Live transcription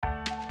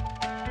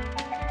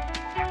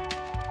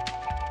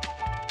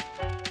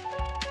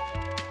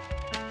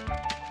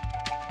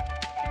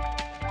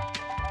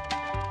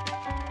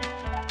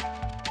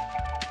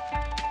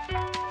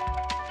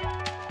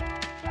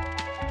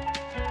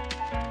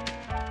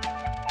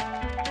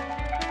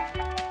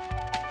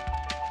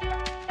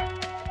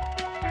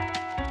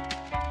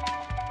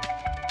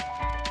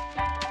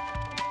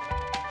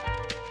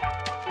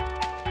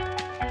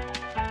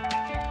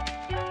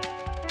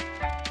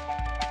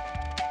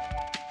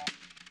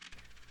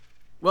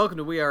Welcome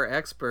to We Are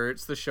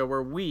Experts, the show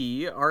where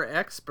we are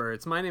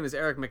experts. My name is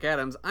Eric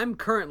McAdams. I'm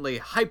currently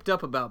hyped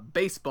up about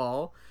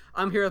baseball.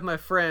 I'm here with my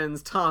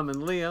friends Tom and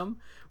Liam.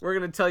 We're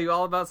going to tell you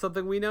all about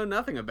something we know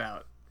nothing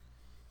about.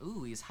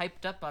 Ooh, he's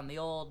hyped up on the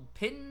old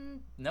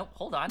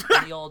on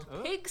the old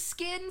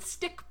pigskin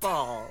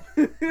stickball.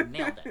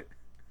 Nailed it.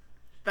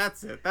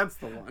 That's it. That's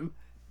the one.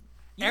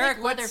 You Eric,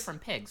 make leather from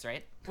pigs,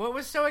 right? What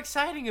was so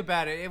exciting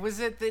about it?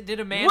 Did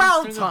a man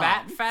swing Tom. a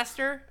bat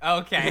faster?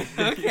 Okay,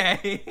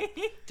 okay.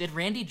 Did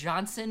Randy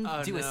Johnson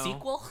do a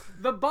sequel?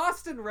 The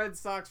Boston Red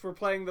Sox were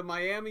playing the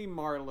Miami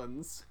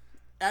Marlins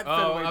at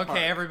Fenway Oh, Park.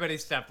 okay, everybody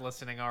stopped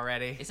listening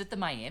already. Is it the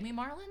Miami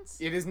Marlins?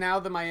 It is now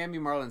the Miami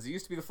Marlins. It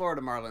used to be the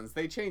Florida Marlins.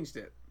 They changed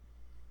it.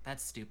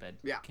 That's stupid.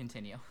 Yeah.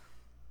 Continue.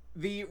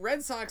 The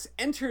Red Sox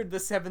entered the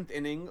 7th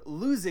inning,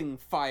 losing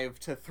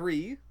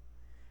 5-3.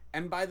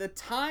 And by the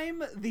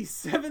time the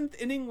 7th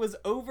inning was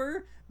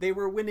over, they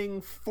were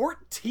winning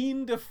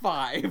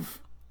 14-5.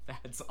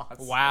 That's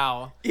awesome.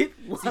 Wow. It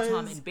was See,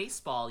 Tom, in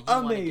baseball, you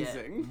want to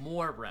amazing. get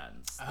more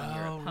runs than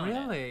your Oh,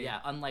 opponent. really? Yeah,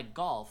 unlike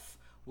golf,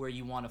 where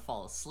you want to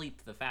fall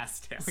asleep the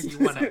fastest. You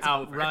want to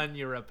outrun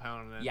your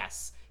opponent.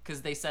 Yes,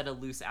 because they set a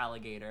loose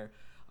alligator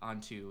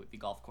onto the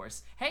golf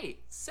course. Hey,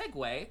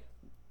 segue.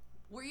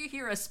 Where you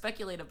hear us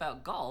speculate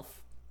about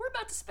golf, we're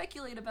about to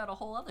speculate about a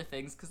whole other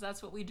things because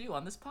that's what we do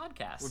on this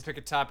podcast. We pick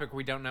a topic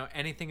we don't know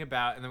anything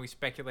about, and then we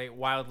speculate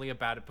wildly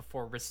about it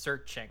before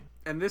researching.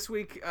 And this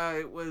week,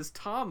 it was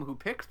Tom who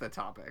picked the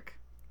topic.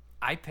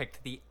 I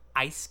picked the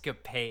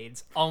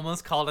Icecapades.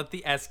 Almost called it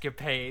the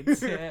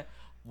Escapades.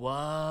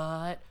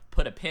 What?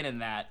 Put a pin in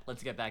that.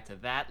 Let's get back to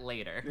that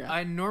later.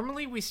 Yeah.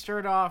 Normally we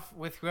start off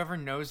with whoever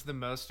knows the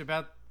most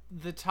about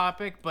the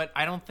topic, but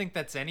I don't think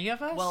that's any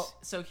of us. Well,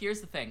 so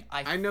here's the thing.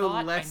 I know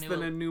less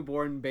than a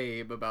newborn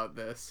babe about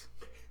this.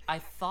 I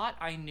thought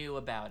I knew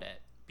about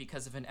it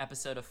because of an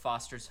episode of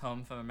Foster's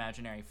Home from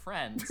Imaginary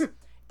Friends,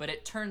 but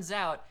it turns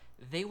out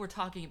they were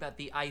talking about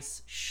the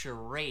ice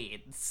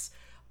charades.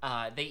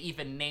 They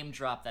even name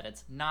drop that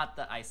it's not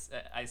the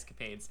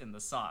Icecapades in the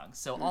song.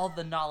 So all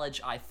the knowledge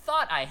I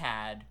thought I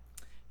had,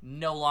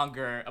 no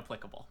longer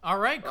applicable. all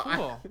right,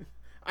 cool.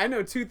 I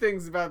know two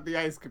things about the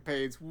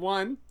Icecapades.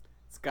 One,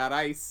 it's got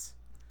ice.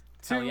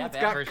 Two, Oh, yeah, it's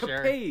bet. got For sure.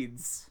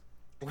 capades.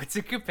 What's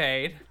a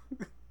capade?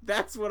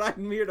 That's what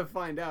I'm here to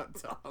find out,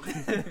 Tom.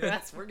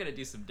 We're gonna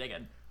do some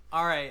digging.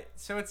 All right,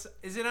 so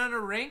is it on a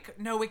rink?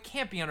 No, it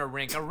can't be on a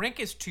rink. A rink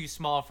is too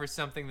small for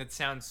something that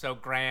sounds so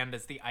grand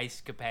as the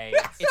Icecapades.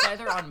 It's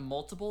either on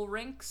multiple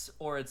rinks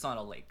or it's on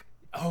a lake.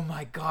 Oh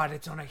my god,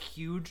 it's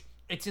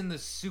in the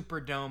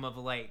Superdome of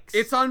lakes.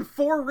 It's on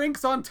 4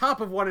 rinks on top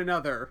of one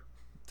another.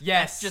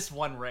 yes, Just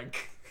one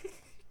rink.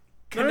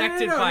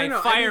 connected No. by I mean,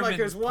 like, firemen's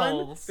there's one,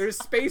 poles. there's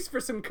space for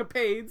some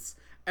capades,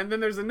 and then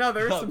there's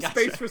another, Oh, some gotcha.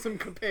 space for some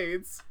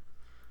capades.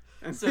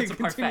 And So they it's a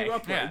continue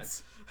parfait.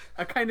 upwards.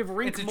 A kind of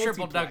rink It's a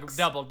triple multiplex.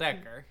 double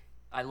decker.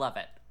 I love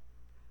it.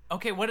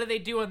 Okay, what do they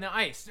do on the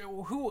ice?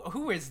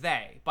 Who is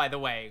they, by the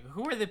way?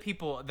 Who are the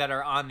people that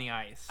are on the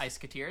ice?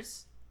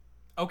 Iceketeers.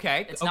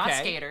 Okay, It's okay, not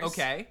skaters.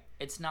 Okay.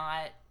 It's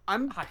not.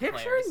 I'm Hockey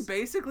picturing players.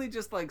 basically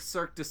just like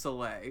Cirque du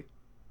Soleil.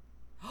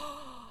 Okay.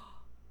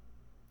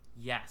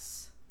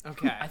 Yes.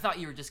 I thought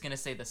you were just gonna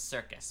say the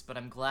circus, but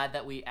I'm glad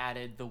that we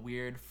added the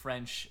weird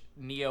French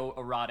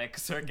neo-erotic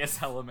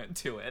circus element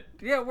to it.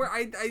 Yeah, where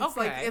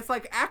Okay. it's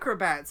like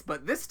acrobats,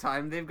 but this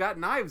time they've got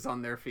knives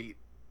on their feet.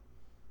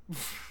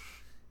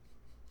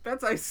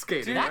 That's ice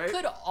skating, That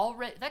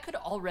right? could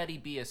already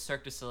be a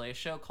Cirque du Soleil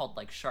show called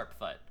like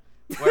Sharpfoot,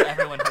 where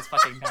everyone has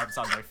fucking knives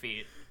on their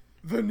feet.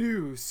 The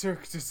new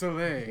Cirque du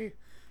Soleil,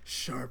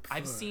 Sharp.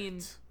 I've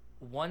seen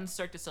one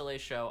Cirque du Soleil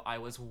show. I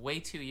was way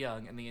too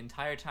young, and the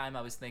entire time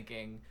I was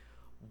thinking,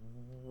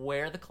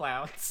 where are the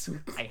clowns?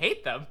 I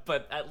hate them,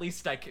 but at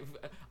least I can...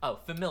 Oh,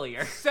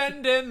 familiar.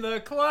 Send in the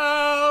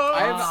clowns.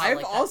 I've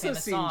like that also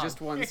famous seen song.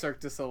 just one Cirque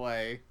du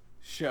Soleil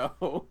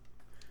show.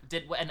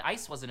 And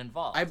ice wasn't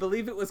involved. I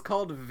believe it was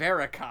called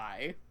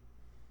Verikai.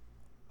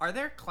 Are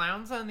there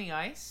clowns on the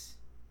ice?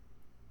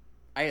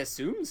 I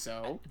assume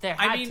so. There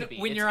had I mean, to be.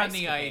 when It's you're on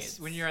the ice, Icecapades.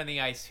 when you're on the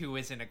ice, who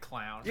isn't a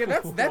clown? Yeah,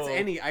 that's Whoa.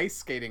 any ice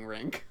skating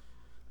rink.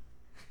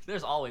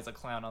 There's always a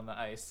clown on the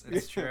ice.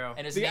 It's true.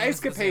 And his The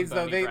name's Icecapades,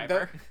 though, Zamboni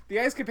Driver. the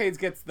Icecapades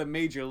gets the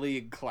major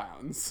league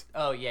clowns.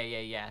 Oh,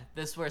 yeah.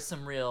 This were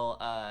some real,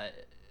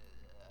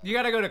 You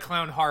gotta go to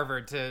Clown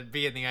Harvard to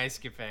be in the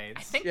Icecapades.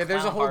 I think Yeah, there's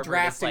a Clown whole Harvard is,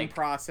 drafting like,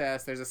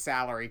 process. There's a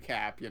salary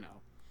cap,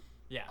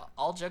 Yeah.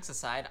 all jokes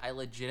aside, I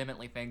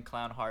legitimately think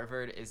Clown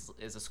Harvard is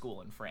a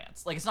school in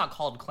France. Like, it's not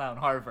called Clown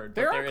Harvard,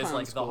 but There there are is, clown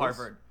like, schools. the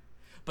Harvard.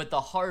 But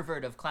the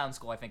Harvard of clown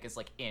school, I think, is,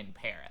 like, in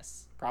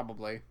Paris.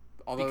 Probably.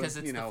 Although, Because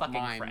it's the fucking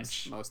mimes,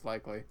 French. most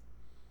likely.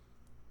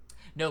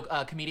 No,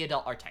 Commedia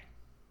dell'arte,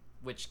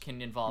 which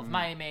can involve Hmm.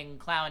 miming,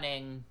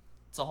 clowning.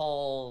 It's a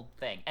whole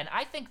thing. And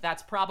I think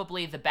that's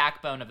probably the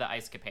backbone of the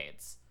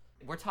Icecapades.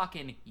 We're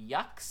talking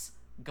yucks,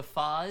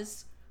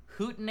 guffaws,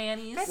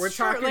 hootenannies. We're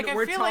Sure, talking- like, I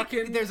we're feel talking-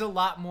 like there's a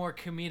lot more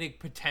comedic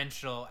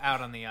potential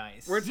out on the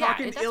ice. We're Yeah,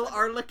 talking that's Il what-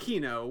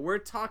 Arlecchino. We're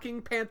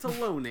talking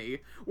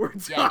Pantalone. We're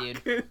Yeah, talking...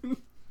 dude.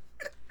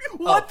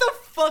 What the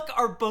fuck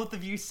are both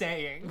of you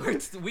saying?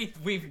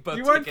 We've both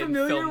You aren't taken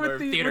familiar film or with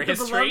the, theater with the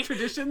history. beloved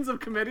traditions of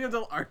Commedia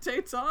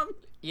dell'arte, Tom?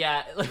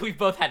 Yeah, like, we've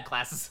both had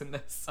classes in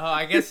this. Oh,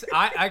 I guess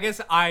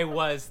I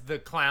was the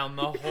clown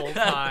the whole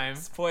time.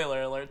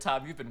 Spoiler alert,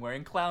 Tom, you've been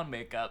wearing clown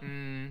makeup.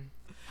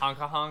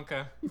 Honka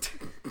honka.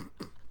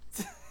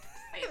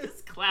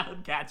 This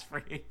clown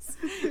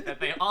catchphrase that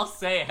they all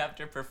say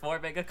after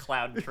performing a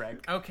clown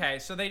trick. Okay,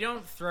 so they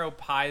don't throw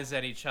pies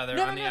at each other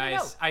No, on no, the no, no,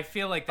 ice. no. I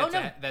feel like Oh that's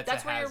no, a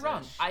that's where you're hazard.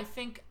 wrong. I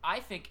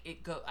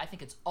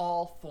think it's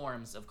all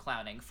forms of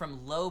clowning,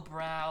 from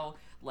lowbrow,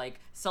 like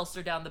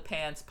seltzer down the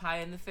pants, pie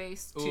in the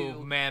face, to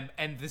Ooh, man,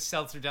 and the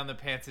seltzer down the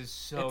pants is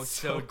so It's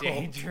so cold.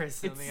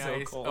 dangerous on It's the so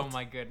ice. cold. Oh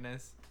my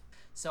goodness.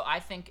 So I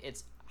think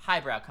it's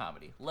highbrow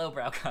comedy,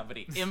 lowbrow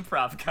comedy,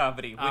 improv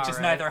comedy, which All is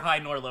right. neither high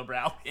nor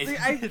lowbrow. It, See,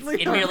 it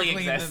Liam- merely Clean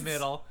exists. in the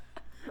middle.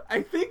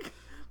 I think,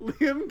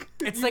 Liam,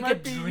 It's you like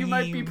might a you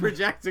might be dream.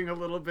 projecting a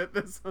little bit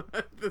this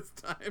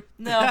time.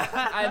 No,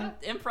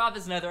 improv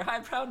is neither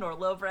highbrow nor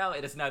lowbrow.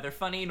 It is neither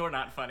funny nor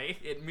not funny.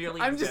 It merely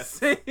I'm exists.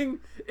 just saying,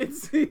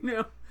 it's,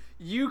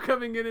 you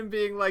coming in and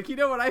being like, you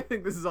know what I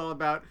think this is all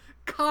about?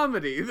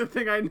 Comedy, the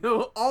thing I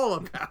know all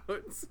about.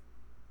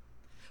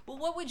 Well,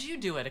 what would you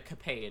do at a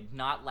capade?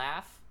 Not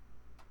laugh?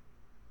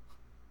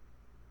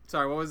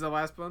 Sorry, what was the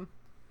last one?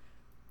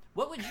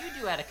 What would you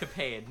do at a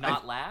capade?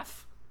 Not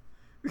laugh?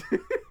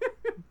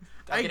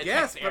 I get a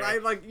guess, text, but I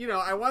Eric.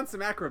 I want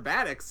some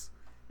acrobatics,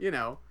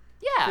 Yeah.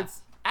 If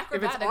it's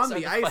acrobatics on are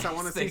the ice, I funniest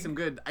want to see thing. some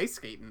good ice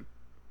skating.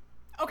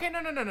 Okay,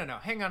 no.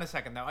 Hang on a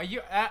second, though. Are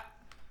you?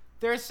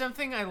 There's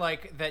something I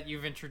like that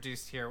you've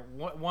introduced here.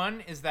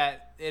 One is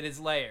that it is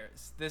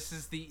layers. This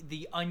is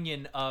the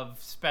onion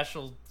of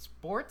special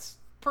sports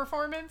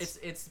performance.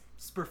 It's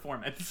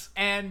performance.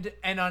 and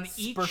on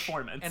each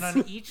Performance. and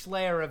on each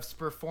layer of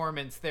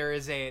performance there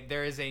is a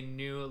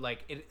new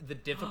the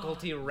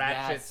difficulty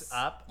ratchets Yes.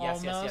 up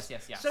Yes, almost.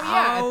 yes. So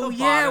yeah, at the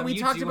bottom, we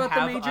you talked do about the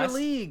have major us-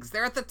 leagues.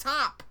 They're at the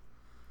top.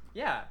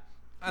 Yeah.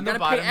 On You the gotta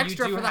bottom, pay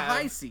extra you do for the have,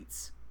 high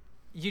seats.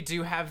 You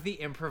do have the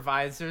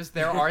improvisers.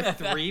 There are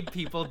 3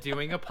 people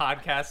doing a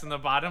podcast in the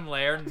bottom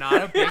layer,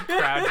 not a big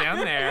crowd down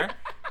there.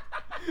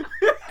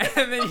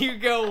 And then you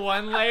go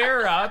one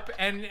layer up,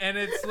 and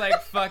it's like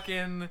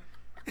fucking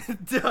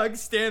Doug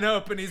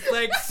Stanhope, and he's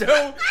like,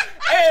 so,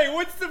 hey,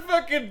 what's the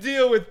fucking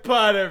deal with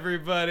pot,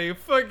 everybody?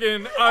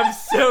 Fucking, I'm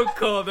so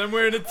cold. I'm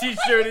wearing a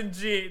t-shirt and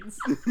jeans.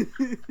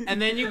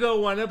 And then you go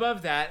one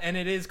above that, and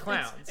it is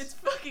clowns. It's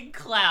fucking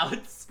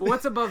clowns. But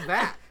what's above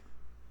that?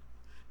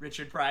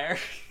 Richard Pryor.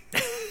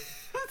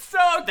 So,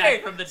 okay,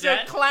 Back from the so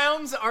dead.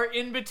 clowns are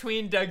in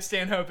between Doug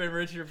Stanhope and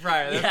Richard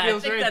Pryor. That Yeah, I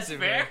feels think right that's to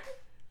fair. me.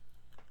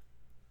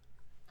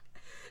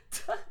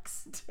 Doug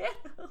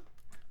Stanhope.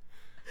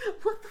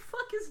 What the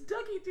fuck is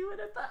Dougie doing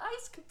at the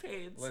ice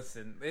capades?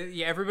 Listen,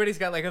 yeah, everybody's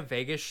got like a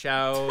Vegas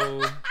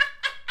show.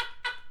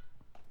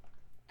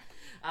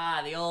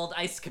 Ah, the old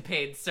ice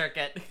capade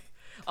circuit.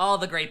 All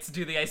the greats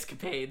do the ice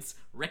capades.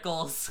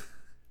 Rickles.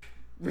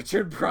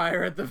 Richard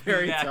Pryor at the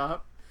very Yeah.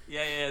 top.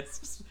 Yeah, it's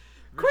just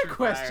Quick Richard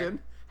question.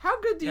 How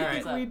good do you All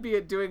think right. we'd be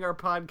at doing our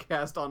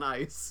podcast on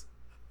ice?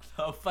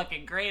 Pryor. Oh,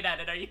 fucking great at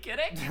it. Are you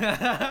kidding?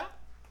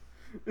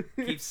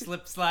 Keep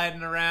slip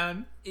sliding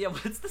around. Yeah,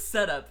 what's the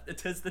setup?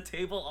 Does the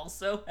table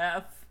also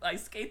have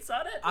ice skates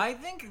on it? I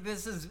think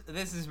this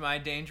is my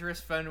dangerous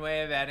fun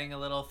way of adding a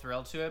little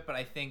thrill to it, but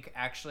I think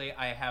actually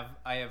I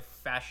have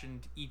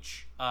fashioned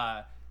each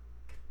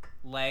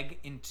leg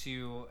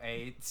into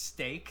a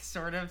stake,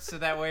 sort of, so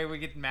that way we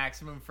get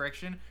maximum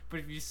friction.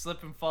 But if you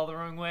slip and fall the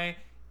wrong way,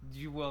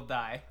 you will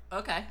die.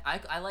 Okay,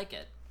 I like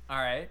it. All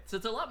right. So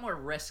it's a lot more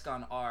risk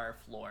on our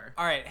floor.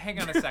 All right, hang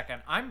on a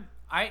second.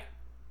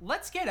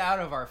 Let's get out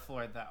of our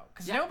floor though,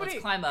 because Yeah, nobody,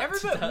 let's climb up to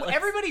everybody, the-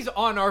 everybody's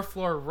on our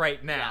floor right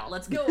Yeah, now.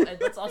 let's go. And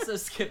let's also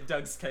skip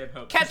Doug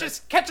Stanhope. catch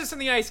us in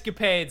the ice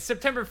capades,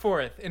 September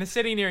 4th, in a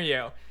city near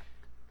you.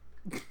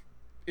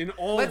 In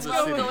all Let's the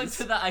go cities. Going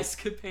to the ice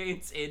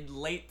capades in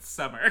late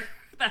summer.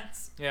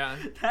 Yeah.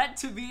 That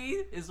to me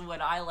is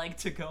when I like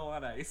to go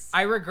on ice.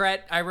 I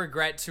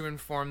regret to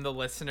inform the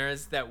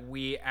listeners that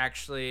we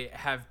actually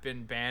have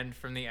been banned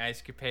from the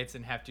ice capades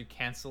and have to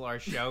cancel our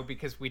show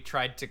because we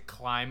tried to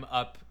climb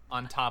up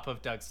on top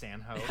of Doug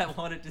Stanhope. I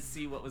wanted to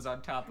see what was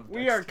on top of. We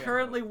Doug are Stanhope.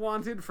 currently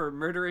wanted for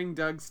murdering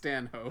Doug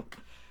Stanhope.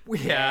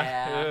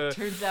 Yeah. Ugh.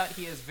 Turns out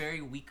he has very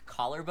weak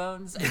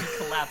collarbones and he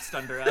collapsed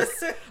under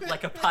us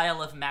like a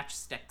pile of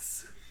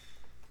matchsticks.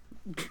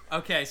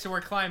 Okay, so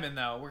we're climbing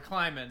though. We're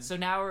climbing. So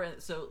now where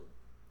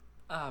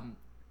we're are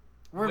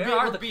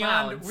we're the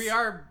beyond. clowns? We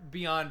are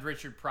beyond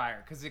Richard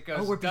Pryor because it goes.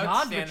 Oh, we're Doug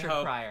beyond Richard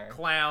Stanhope, Pryor.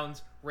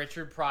 Clowns,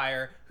 Richard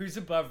Pryor. Who's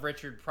above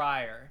Richard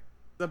Pryor?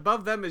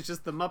 Above them is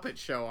just the Muppet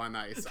Show on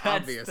ice,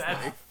 obviously.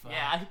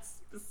 Yeah, it's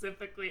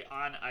specifically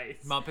on ice.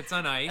 Muppets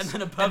on Ice. And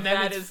then above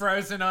that it's is-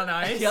 Frozen on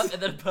Ice. Yep,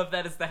 and then above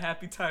that is the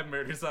Happy Time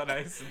Murders on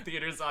Ice in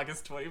theaters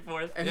August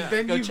 24th. And Yeah.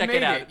 then Go you've check made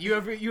it out. You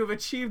have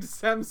achieved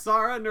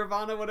samsara,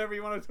 nirvana, whatever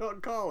you want to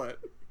call it.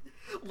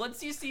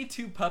 Once you see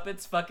two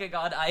puppets fucking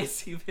on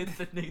ice, you've hit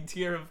the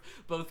nadir of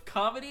both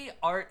comedy,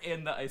 art,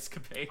 and the ice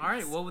capades. All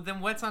right, well then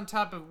what's on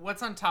top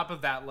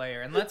of that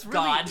layer? And let's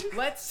God.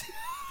 let's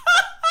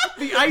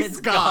The ice It's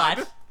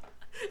god.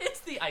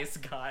 It's the ice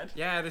god.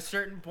 Yeah, at a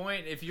certain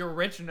point, if you're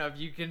rich enough,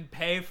 you can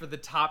pay for the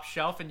top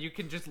shelf and you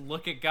can just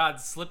look at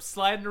God slip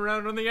sliding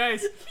around on the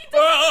ice.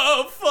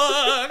 Oh,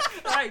 fuck!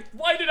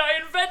 Why did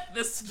I invent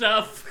this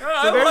stuff?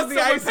 So there's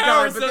the ice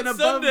god, but then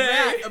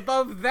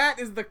above that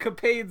is the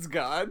Capades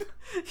god.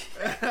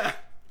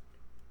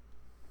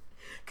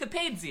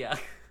 Capadesia.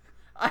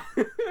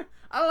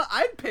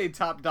 I'd pay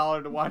top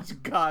dollar to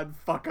watch God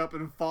fuck up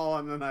and fall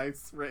on an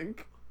ice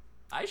rink.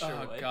 I sure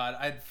Oh would. God,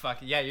 I'd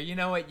fucking yeah. You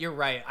know what? You're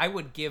right. I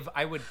would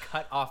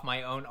cut off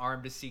my own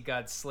arm to see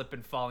God slip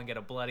and fall and get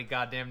a bloody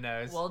goddamn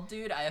nose. Well,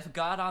 dude, I have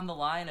God on the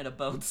line and a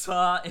bone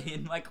saw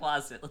in my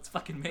closet. Let's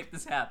fucking make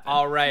this happen.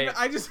 All right.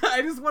 I just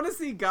want to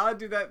see God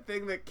do that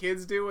thing that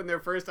kids do when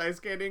they're first ice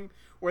skating,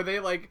 where they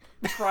like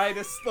try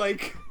to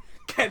like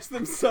catch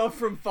themselves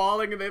from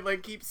falling and they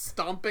like keep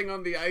stomping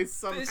on the ice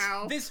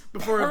somehow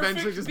before perfect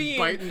eventually just being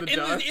biting the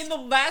dust. in the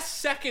last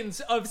seconds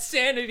of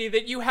sanity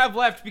that you have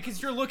left,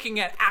 because you're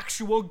looking at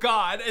actual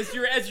God as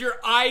your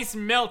eyes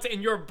melt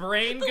and your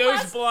brain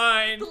goes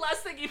blind. The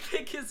last thing you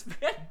think is,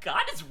 man,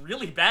 God is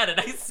really bad at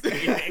ice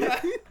skating.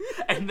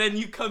 And then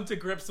you come to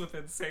grips with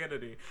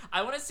insanity.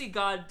 I want to see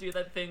God do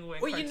that thing when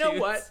Well, you know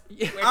what?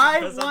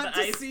 I want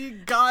to see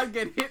God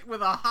get hit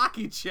with a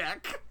hockey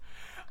check.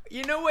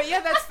 You know what?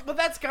 Yeah,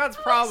 that's God's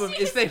problem.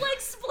 His Is they leg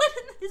split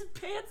and his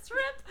pants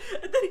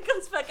rip, and then he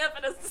comes back up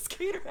and has the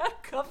skater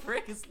hat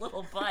covering his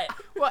little butt.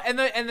 well, and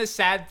the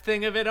sad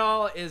thing of it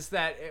all is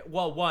that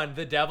one,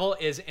 the devil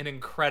is an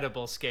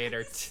incredible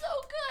skater. So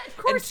good. Of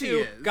course And two,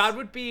 he is. God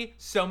would be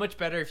so much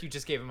better if you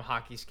just gave him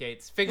hockey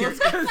skates. Figure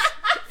Because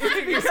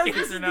this skates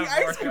is are the not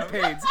ice working.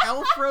 capades.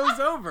 Hell froze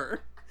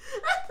over.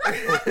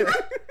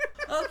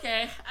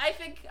 Okay, I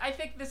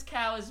think this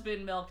cow has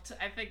been milked.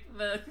 I think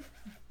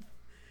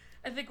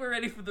we're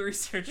ready for the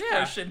research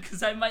portion,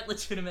 because I might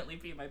legitimately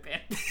pee my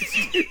pants.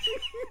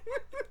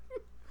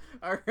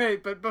 All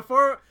right, but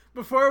before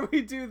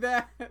we do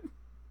that,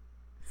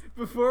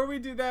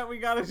 we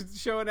gotta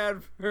show an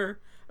ad for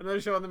another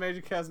show on the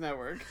Major Cast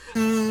Network.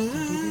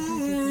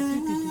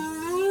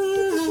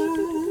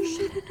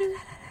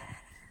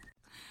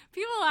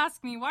 People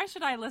ask me, why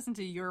should I listen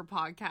to your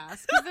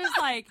podcast? Because there's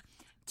like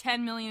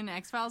 10 million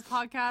X-Files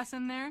podcasts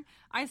in there.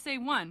 I say,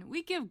 one,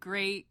 we give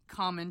great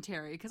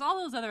commentary, because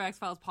all those other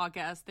X-Files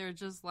podcasts, they're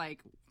just like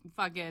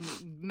fucking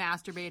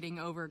masturbating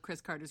over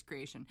Chris Carter's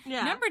creation.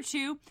 Yeah. Number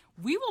two,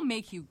 we will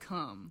make you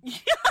come.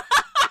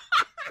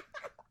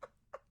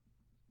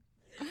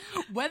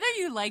 Whether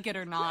you like it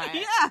or not.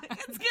 Yeah,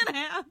 it's gonna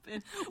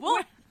happen.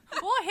 We'll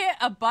hit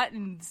a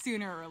button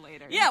sooner or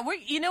later. Yeah,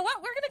 you know what?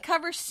 We're gonna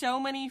cover so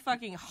many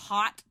fucking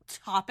hot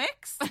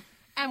topics,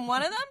 and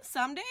one of them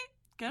someday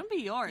gonna be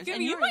yours, Gonna and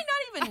be you yours. might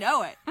not even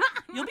know it.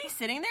 You'll be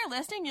sitting there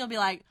listening. You'll be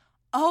like,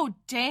 "Oh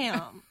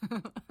damn,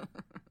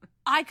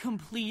 I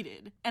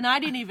completed, and I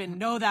didn't even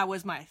know that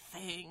was my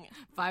thing."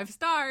 5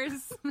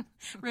 stars.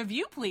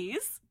 Review,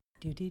 please.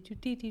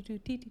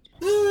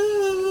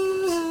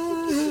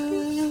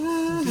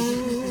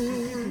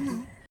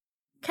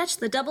 Catch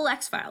the Double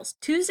X Files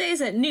Tuesdays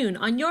at noon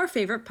on your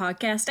favorite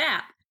podcast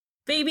app.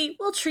 Baby,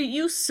 we'll treat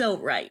you so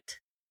right.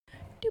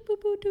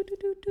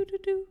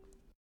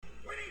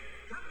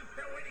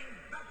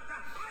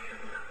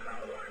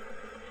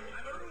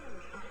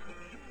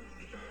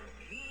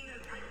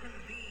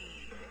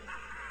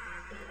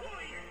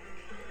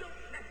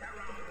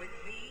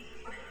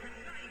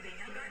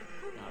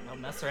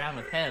 Don't mess around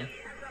with him.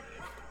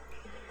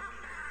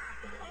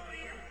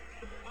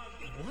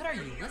 What are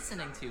you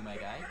listening to, my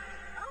guy?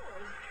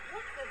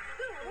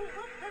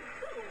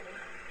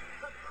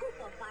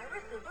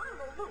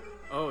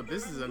 Oh,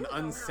 this is an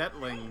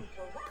unsettling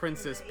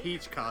Princess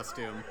Peach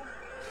costume.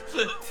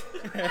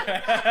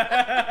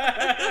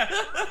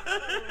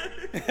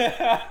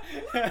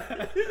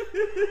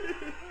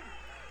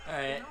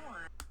 Alright.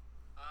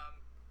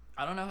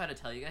 I don't know how to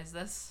tell you guys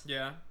this,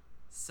 Yeah.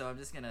 so I'm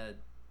just gonna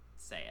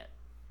say it.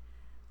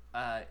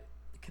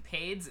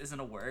 Capades isn't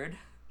a word.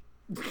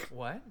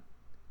 What?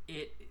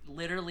 It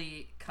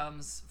literally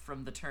comes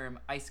from the term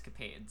ice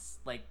capades.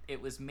 Like, it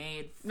was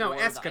made for No, the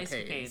ice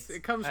escapades. capades.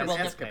 It comes from Well,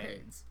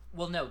 escapades.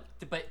 Well, no,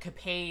 but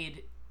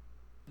capade,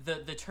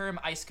 the term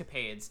ice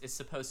capades is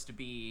supposed to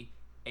be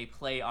a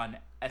play on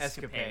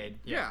escapade.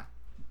 Yeah.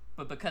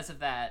 But because of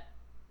that,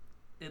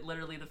 it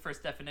literally, the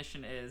first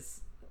definition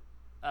is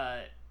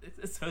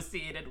it's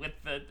associated with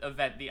the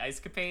event, the ice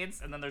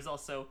capades, and then there's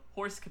also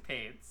horse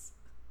capades,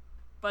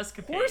 bus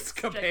capades, Horse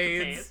jet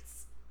capades?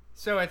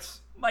 So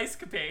it's mice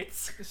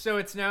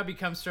capades. now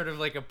become sort of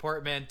like a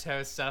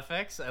portmanteau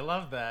suffix. I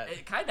love that.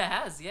 It kind of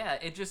has, yeah.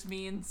 It just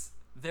means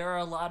there are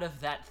a lot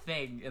of that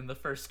thing in the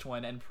first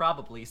one, and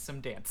probably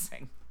some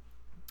dancing.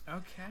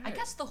 Okay. I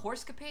guess the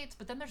horse capades,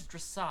 but then there's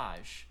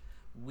dressage.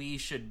 We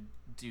should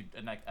do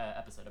an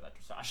episode about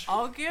dressage.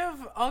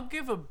 I'll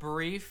give a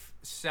brief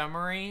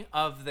summary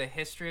of the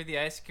history of the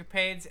Ice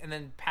Capades and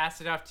then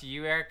pass it off to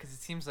you, Eric, because it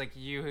seems like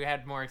you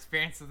had more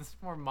experience with this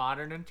more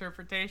modern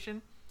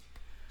interpretation.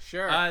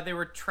 Sure. They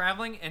were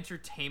traveling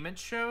entertainment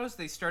shows.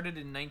 They started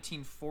in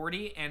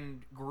 1940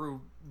 and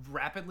grew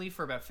rapidly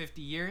for about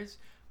 50 years.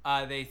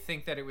 They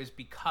think that it was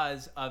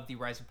because of the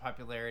rising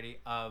popularity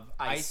of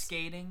ice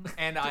skating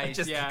and ice.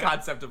 Just the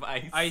concept of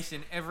ice. Ice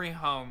in every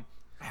home.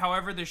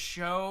 However, the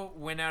show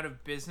went out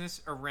of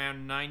business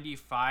around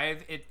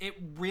 95. It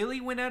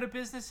really went out of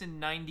business in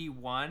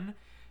 91.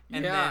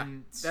 And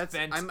then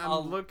spent I'm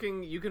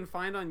looking. You can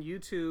find on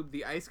YouTube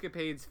the Ice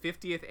Capades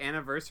 50th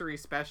anniversary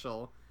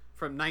special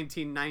from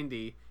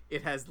 1990.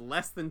 It has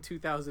less than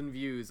 2,000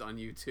 views on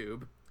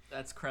YouTube.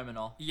 That's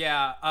criminal.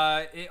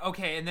 Yeah,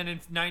 okay, and then in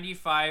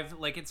 95,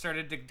 like, it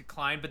started to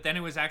decline, but then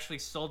it was actually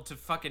sold to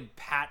fucking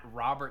Pat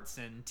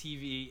Robertson,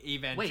 TV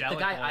evangelical. Wait,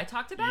 the guy I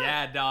talked about?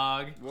 Yeah,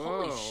 dog.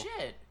 Whoa. Holy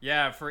shit.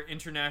 Yeah, for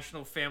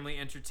International Family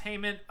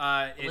Entertainment.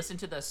 Listen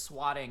to the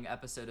swatting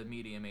episode of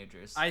Media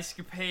Majors. Ice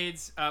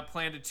Capades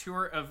planned a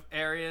tour of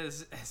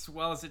areas as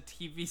well as a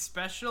TV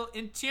special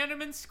in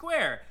Tiananmen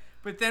Square,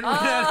 but then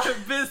went out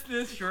of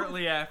business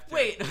shortly after.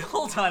 Wait,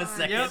 hold on a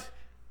second. Yep.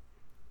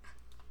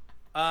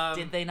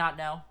 Did they not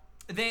know?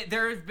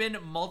 There have been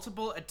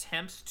multiple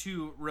attempts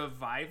to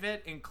revive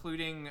it,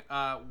 including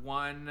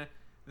one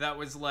that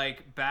was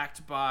like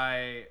backed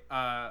by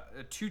a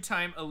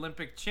two-time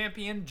Olympic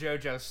champion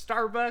Jojo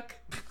Starbuck,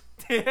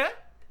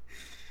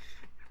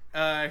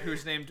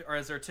 who's named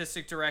as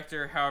artistic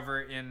director.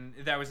 However,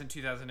 that was in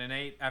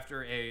 2008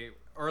 after a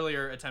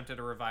earlier attempt at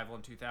a revival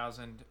in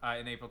 2000.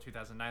 In April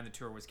 2009, the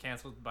tour was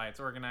canceled by its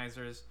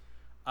organizers.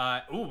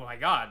 Oh my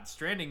God!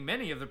 Stranding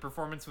many of the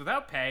performance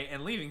without pay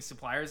and leaving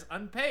suppliers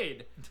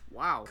unpaid.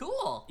 Wow.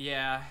 Cool.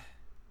 Yeah.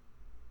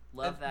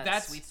 Love that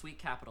That's- sweet, sweet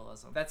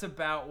capitalism. That's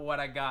about what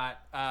I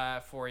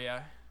got for you.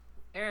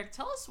 Eric,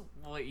 tell us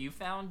what you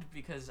found,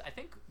 because I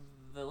think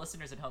the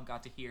listeners at home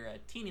got to hear a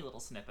teeny little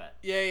snippet.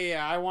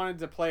 Yeah. I wanted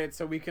to play it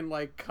so we can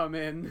like come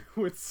in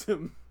with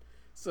some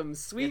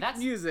sweet that's-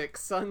 music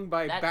sung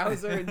by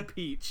Bowser and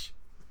Peach.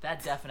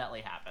 That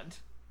definitely happened.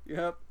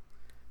 Yep.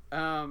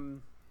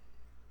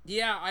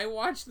 Yeah, I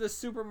watched the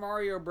Super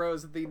Mario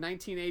Bros. The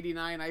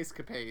 1989 Ice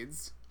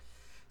Capades.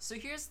 So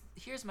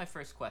here's my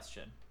first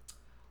question.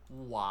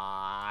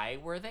 Why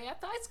were they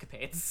at the Ice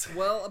Capades?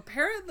 Well,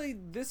 apparently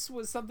this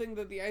was something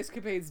that the Ice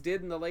Capades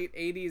did in the late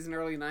 80s and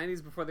early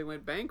 90s before they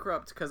went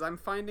bankrupt, because I'm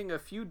finding a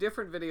few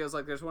different videos,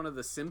 like there's one of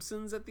the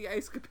Simpsons at the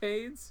Ice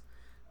Capades.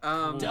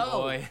 Oh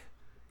boy.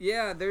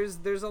 Yeah, there's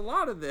a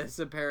lot of this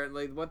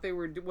apparently. What they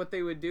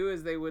would do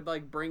is they would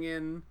like bring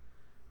in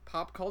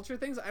pop culture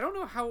things. I don't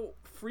know how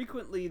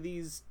frequently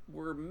these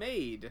were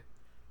made.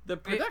 The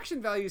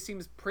production value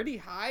seems pretty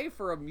high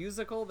for a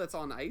musical that's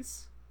on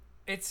ice.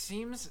 It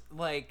seems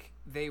like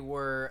they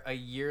were a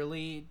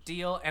yearly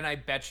deal, and I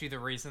bet you the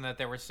reason that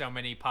there were so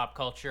many pop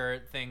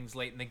culture things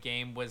late in the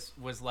game was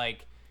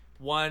like,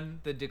 one,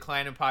 the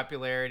decline in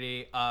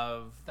popularity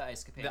of The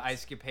Ice Capades. the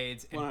Ice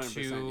Capades, and 100%,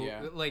 two,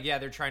 yeah. like, yeah,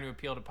 they're trying to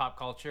appeal to pop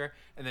culture,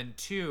 and then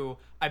two,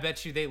 I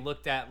bet you they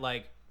looked at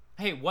like,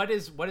 hey, what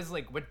does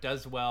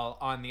well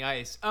on the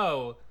ice?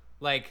 Oh,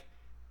 like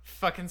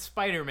fucking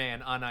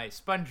Spider-Man on ice,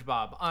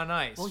 SpongeBob on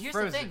ice. Well, here's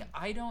Frozen. the thing.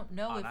 I don't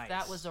know on if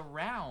that ice. was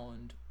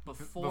around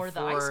before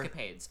the Ice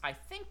Capades. I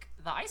think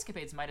the Ice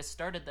Capades might have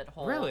started that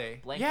whole Really?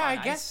 Blank Yeah, on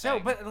I guess Ice so.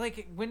 thing. But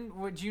like, when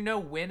would you know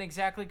when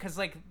exactly? Because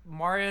like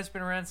Mario's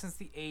been around since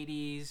the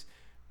 80s.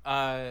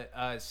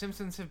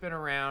 Simpsons have been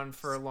around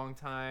for a long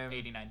time.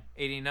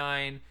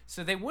 89.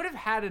 So they would have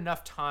had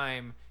enough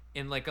time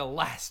in like a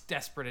last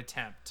desperate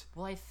attempt.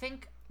 Well, I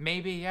think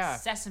Maybe, yeah.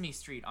 Sesame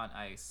Street on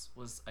ice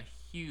was a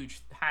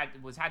huge had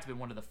to be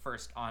one of the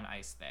first on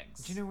ice things.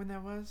 Do you know when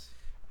that was?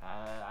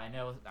 I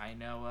know.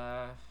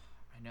 A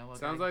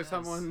Sounds guy like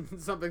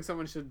does. something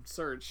someone should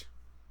search.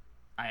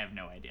 I have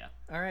no idea.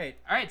 All right.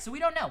 All right, so we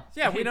don't know.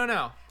 Yeah, we don't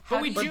know.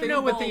 But we But do they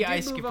know what They the did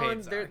Ice move on.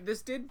 Capades are.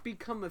 This did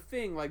become a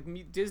thing. Like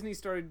Disney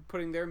started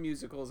putting their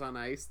musicals on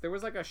ice. There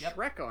was like a Yep.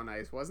 Shrek on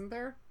ice, wasn't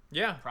there?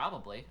 Yeah.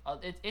 Probably.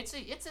 It's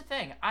a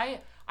thing. I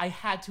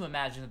had to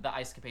imagine that the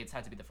Ice Capades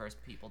had to be the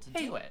first people to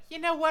do it. You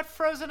know what?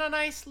 Frozen on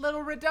ice,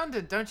 little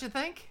redundant, don't you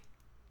think?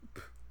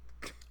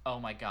 Oh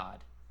my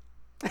god.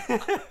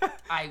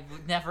 I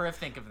would never have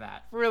think of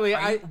that. Really,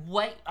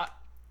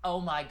 Oh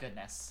my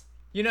goodness.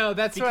 You know,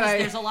 that's Because what I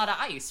there's a lot of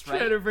ice, try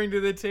right? to bring to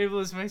the table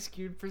is my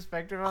skewed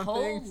perspective on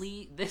things.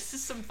 Holy, this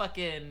is some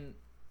fucking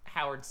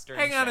Howard Stern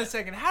Hang on a shit.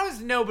 second. How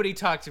has nobody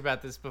talked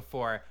about this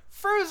before?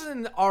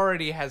 Frozen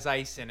already has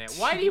ice in it.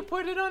 Why do you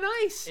put it on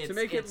ice? To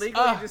make it it's-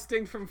 legally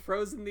distinct from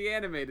Frozen the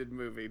animated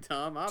movie,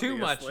 Tom. Too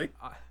Obviously.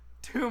 much.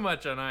 Too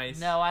much on ice.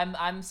 No,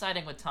 I'm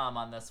siding with Tom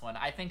on this one.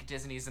 I think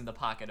Disney's in the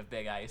pocket of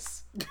Big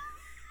Ice.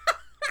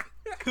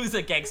 Who's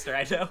a gangster,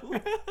 I know.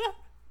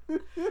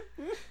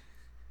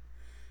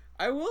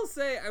 I will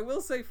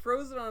say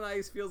Frozen on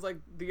Ice feels like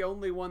the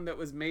only one that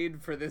was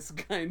made for this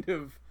kind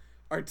of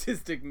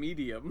artistic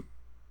medium.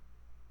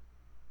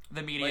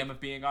 The medium of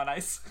being on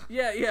ice.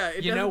 Yeah, yeah.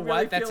 It You know doesn't what?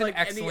 really That's feel an like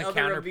any excellent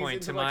other of these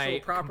counterpoint to intellectual my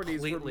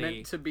properties were completely-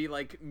 meant to be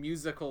like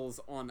musicals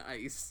on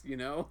ice. You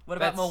know? What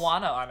about That's-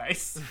 Moana on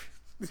ice?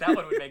 That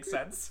one would make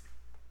sense.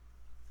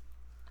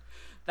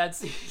 That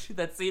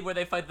scene where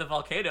they fight the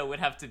volcano would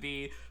have to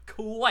be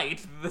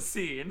quite the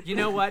scene. You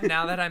know what?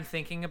 Now that I'm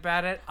thinking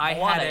about it, I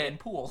Moana had in it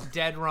pool.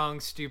 dead wrong,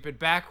 stupid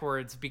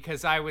backwards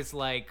because I was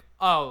like,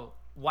 oh,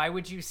 why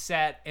would you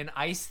set an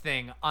ice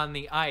thing on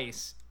the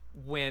ice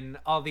when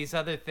all these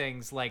other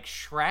things like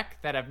Shrek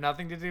that have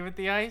nothing to do with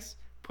the ice,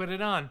 put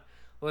it on.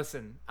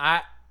 Listen,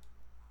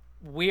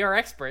 we are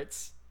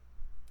experts.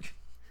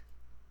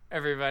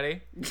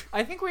 Everybody.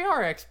 I think we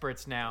are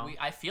experts now.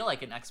 I feel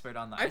like an expert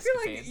on the I ice feel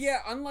like, capades. yeah,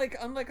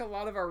 unlike a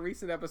lot of our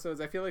recent episodes,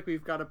 I feel like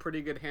we've got a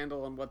pretty good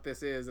handle on what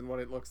this is and what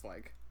it looks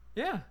like.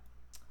 Yeah.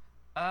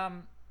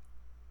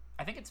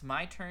 I think it's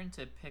my turn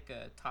to pick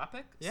a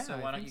topic. Yeah, so I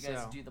why don't you think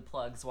guys so. do the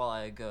plugs while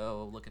I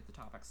go look at the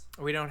topics?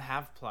 We don't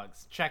have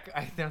plugs. Check,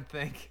 I don't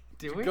think.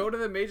 Do we? Go to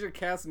the Major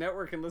Cast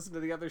Network and listen to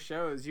the other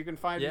shows. You can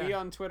find me Yeah.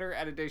 on Twitter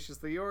at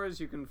Audaciously Yours.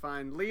 You can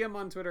find Liam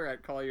on Twitter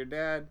at Call Your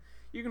Dad.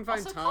 You can find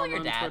Also, call Tom your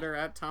on dad. Twitter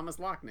at Thomas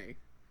Lockney.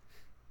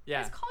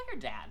 Yeah. Guys, call your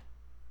dad.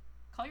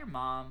 Call your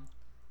mom.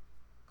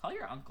 Call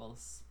your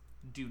uncles.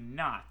 Do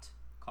not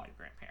call your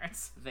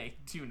grandparents. They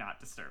do not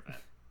deserve it.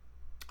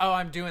 Oh,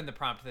 I'm doing the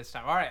prompt this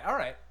time. All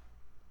right.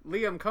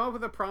 Liam, come up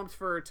with a prompt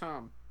for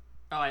Tom.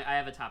 Oh, I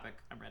have a topic.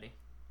 I'm ready.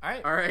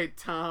 All right,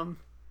 Tom.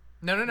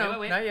 No,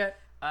 Wait. not yet.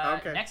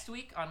 Okay. Next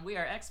week on We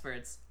Are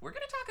Experts, we're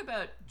going to talk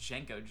about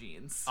Jenko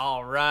jeans.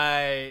 All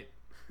right.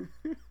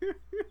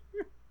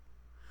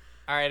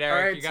 All right,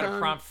 Eric, right, you got Tom. a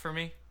prompt for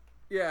me?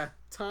 Yeah,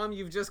 Tom,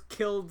 you've just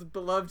killed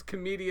beloved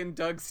comedian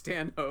Doug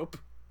Stanhope.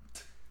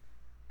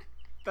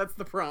 That's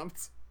the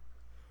prompt.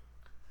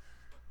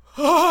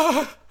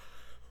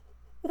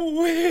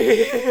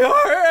 We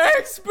are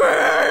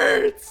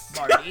experts!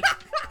 Marty.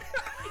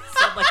 You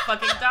sound like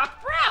fucking Doc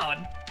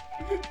Brown.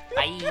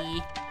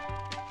 Bye.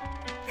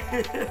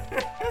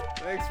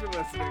 Thanks for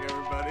listening,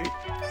 everybody.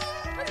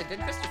 That's a good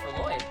Christopher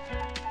Lloyd.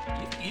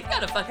 You've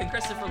got a fucking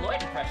Christopher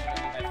Lloyd impression of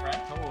me, my friend.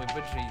 Holy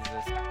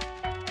bejesus.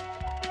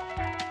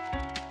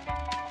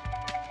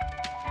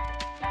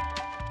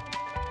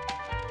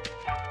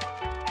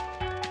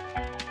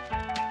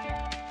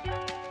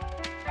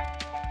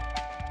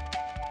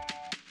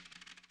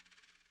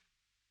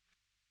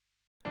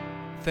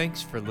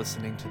 Thanks for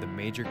listening to the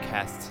Major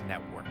Casts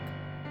Network.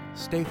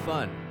 Stay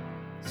fun,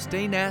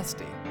 stay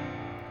nasty,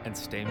 and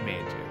stay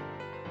major.